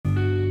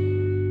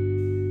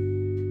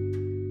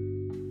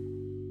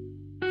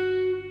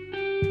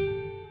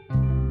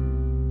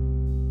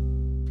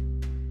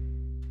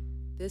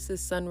This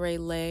is Sunray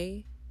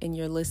Lay, and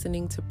you're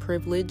listening to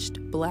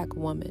Privileged Black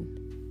Woman.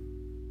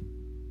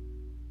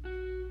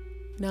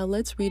 Now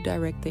let's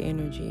redirect the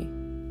energy.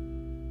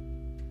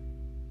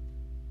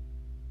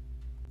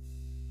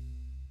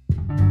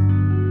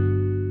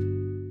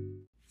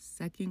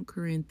 Second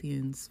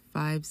Corinthians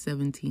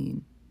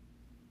 5:17.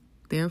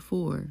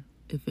 Therefore,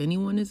 if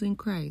anyone is in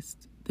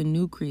Christ, the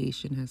new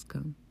creation has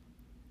come.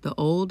 The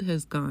old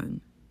has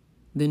gone.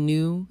 The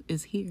new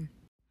is here.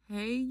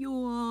 Hey, you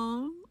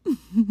all.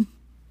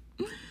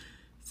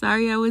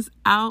 Sorry I was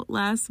out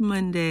last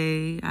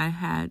Monday. I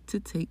had to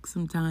take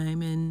some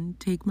time and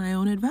take my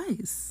own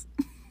advice.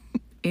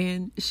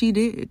 And she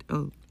did.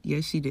 Oh,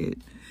 yes, she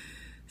did.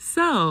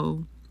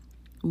 So,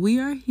 we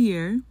are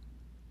here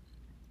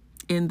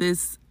in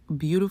this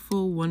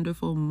beautiful,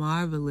 wonderful,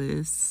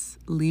 marvelous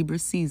Libra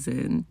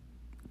season.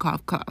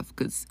 Cough, cough,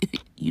 because,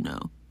 you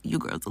know, your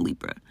girl's a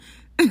Libra.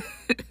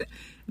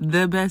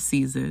 The best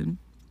season.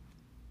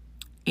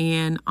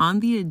 And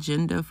on the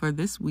agenda for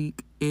this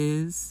week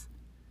is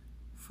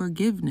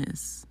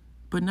forgiveness,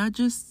 but not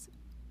just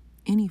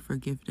any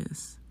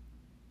forgiveness.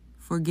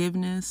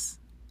 Forgiveness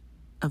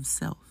of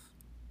self.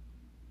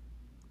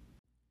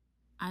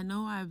 I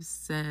know I've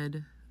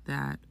said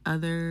that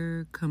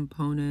other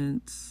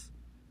components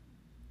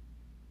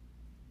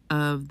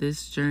of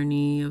this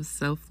journey of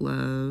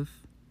self-love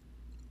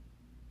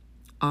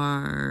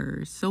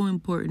are so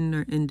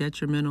important and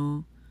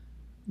detrimental,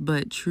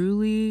 but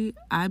truly,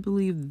 I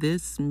believe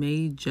this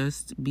may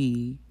just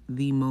be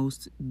the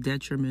most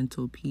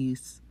detrimental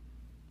piece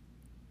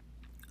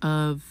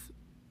of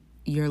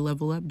your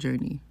level up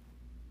journey.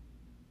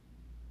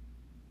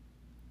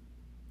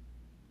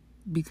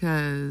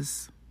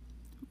 Because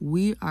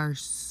we are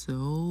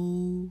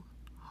so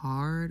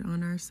hard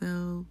on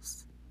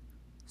ourselves.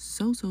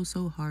 So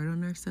hard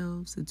on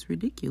ourselves. It's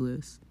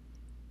ridiculous.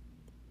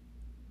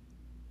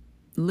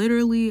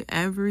 Literally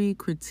every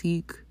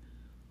critique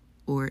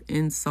or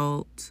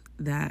insult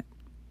that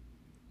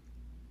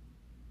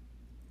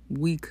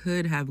we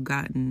could have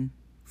gotten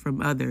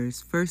from others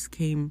first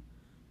came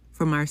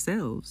from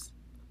ourselves.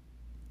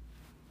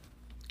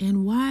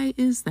 And why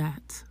is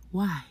that?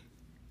 Why?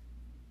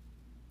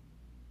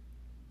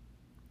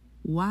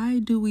 Why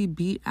do we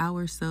beat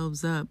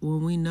ourselves up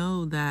when we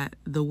know that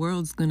the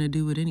world's going to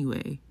do it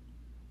anyway?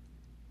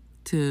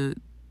 To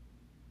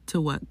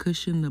what?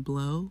 Cushion the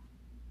blow?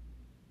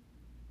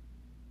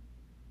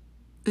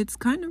 It's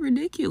kind of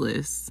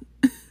ridiculous.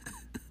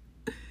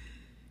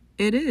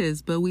 It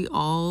is, but we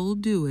all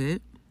do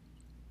it.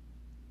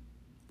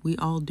 We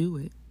all do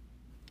it.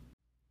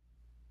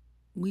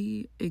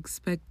 We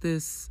expect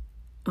this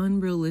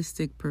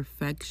unrealistic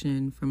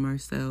perfection from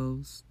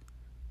ourselves.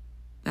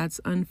 That's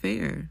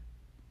unfair.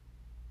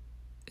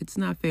 It's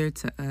not fair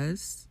to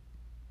us,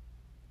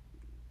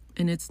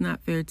 and it's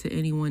not fair to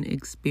anyone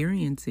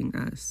experiencing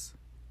us.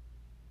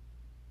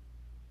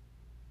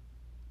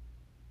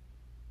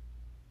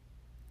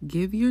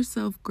 Give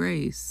yourself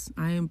grace.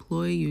 I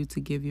implore you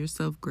to give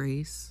yourself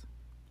grace.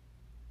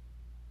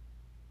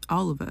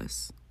 All of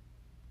us.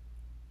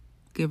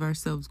 Give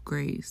ourselves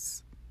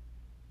grace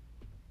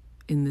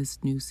in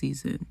this new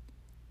season.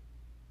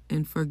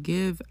 And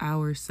forgive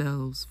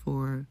ourselves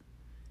for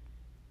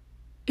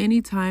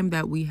any time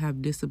that we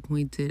have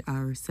disappointed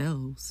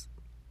ourselves.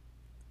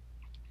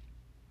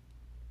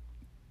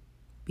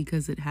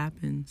 Because it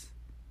happens.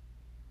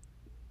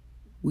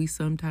 We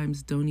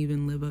sometimes don't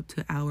even live up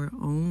to our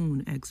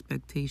own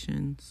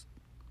expectations.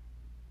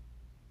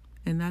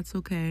 And that's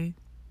okay.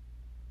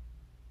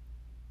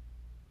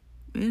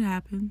 It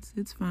happens.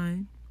 It's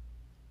fine.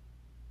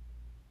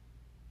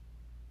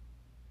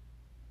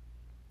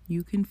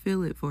 You can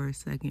feel it for a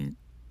second.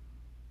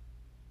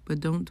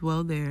 But don't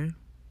dwell there.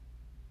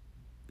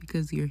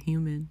 Because you're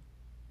human.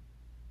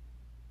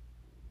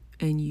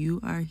 And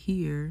you are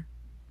here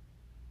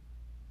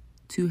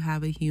to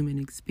have a human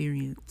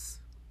experience.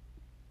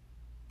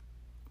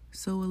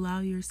 So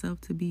allow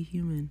yourself to be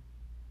human.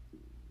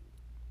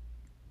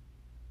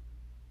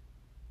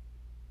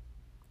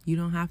 You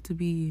don't have to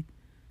be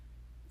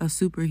a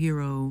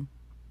superhero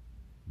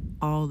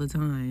all the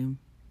time.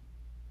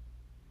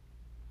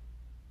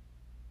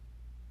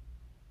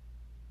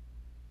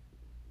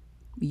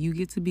 You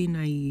get to be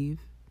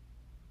naive.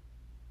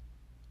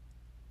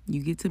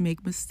 You get to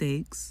make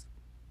mistakes.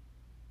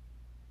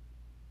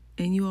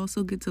 And you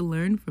also get to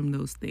learn from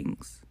those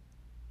things.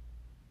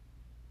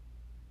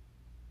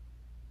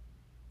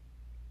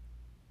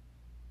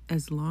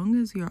 As long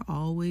as you're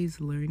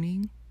always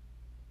learning,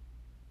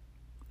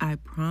 I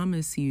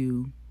promise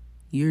you,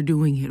 you're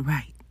doing it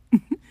right.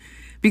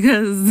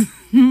 Because,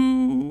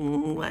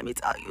 let me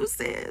tell you,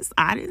 sis,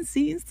 I didn't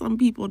see some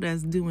people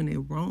that's doing it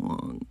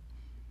wrong.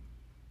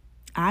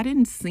 I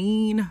didn't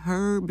seen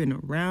her been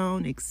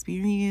around,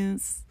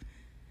 experience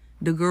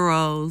the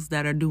girls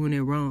that are doing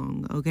it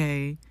wrong,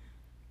 okay?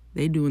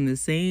 They doing the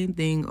same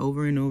thing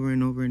over and over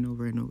and over and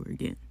over and over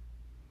again.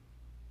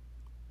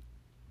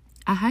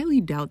 I highly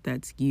doubt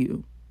that's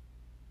you.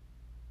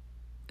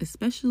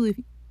 Especially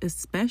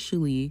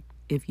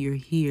if you're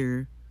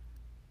here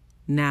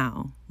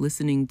now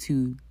listening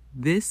to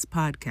this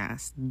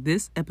podcast,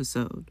 this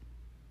episode,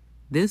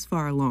 this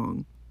far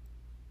along,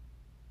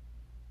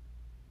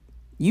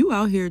 you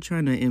out here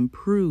trying to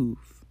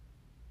improve.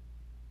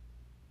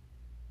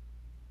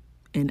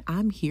 And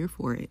I'm here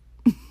for it.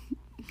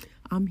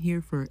 I'm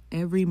here for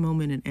every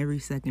moment and every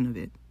second of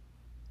it.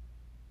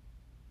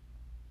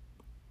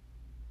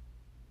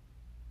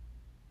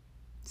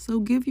 So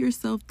give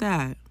yourself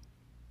that.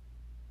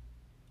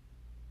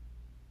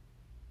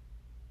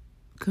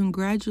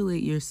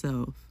 Congratulate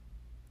yourself.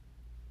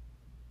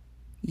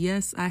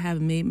 Yes, I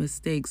have made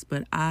mistakes,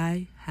 but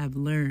I have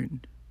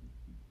learned.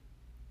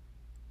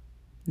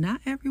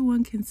 Not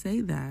everyone can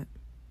say that.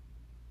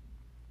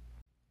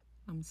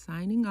 I'm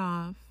signing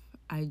off.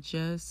 I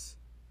just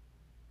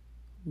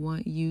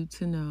want you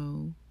to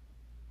know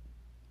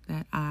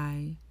that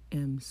I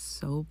am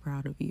so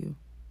proud of you.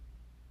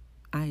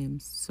 I am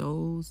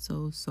so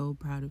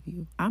proud of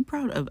you. I'm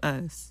proud of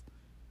us.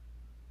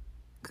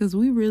 Because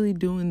we really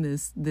doing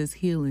this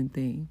healing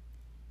thing.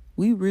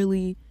 We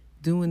really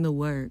doing the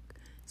work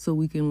so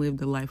we can live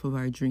the life of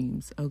our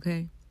dreams,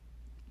 okay?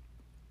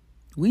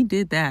 We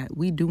did that.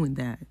 We doing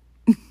that.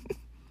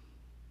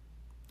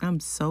 I'm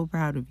so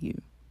proud of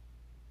you.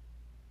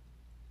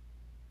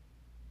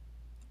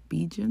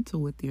 Be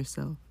gentle with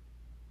yourself.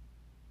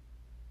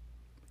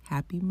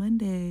 Happy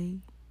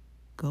Monday.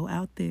 Go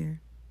out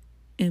there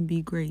and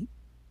be great.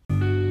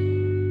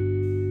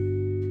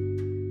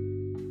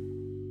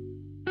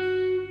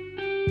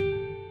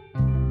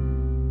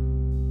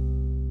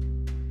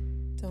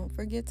 Don't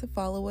forget to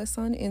follow us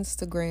on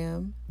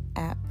Instagram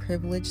at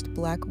Privileged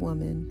Black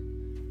Woman.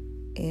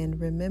 And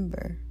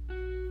remember,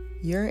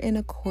 you're in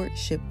a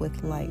courtship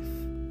with life.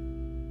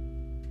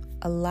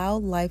 Allow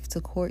life to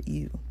court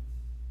you.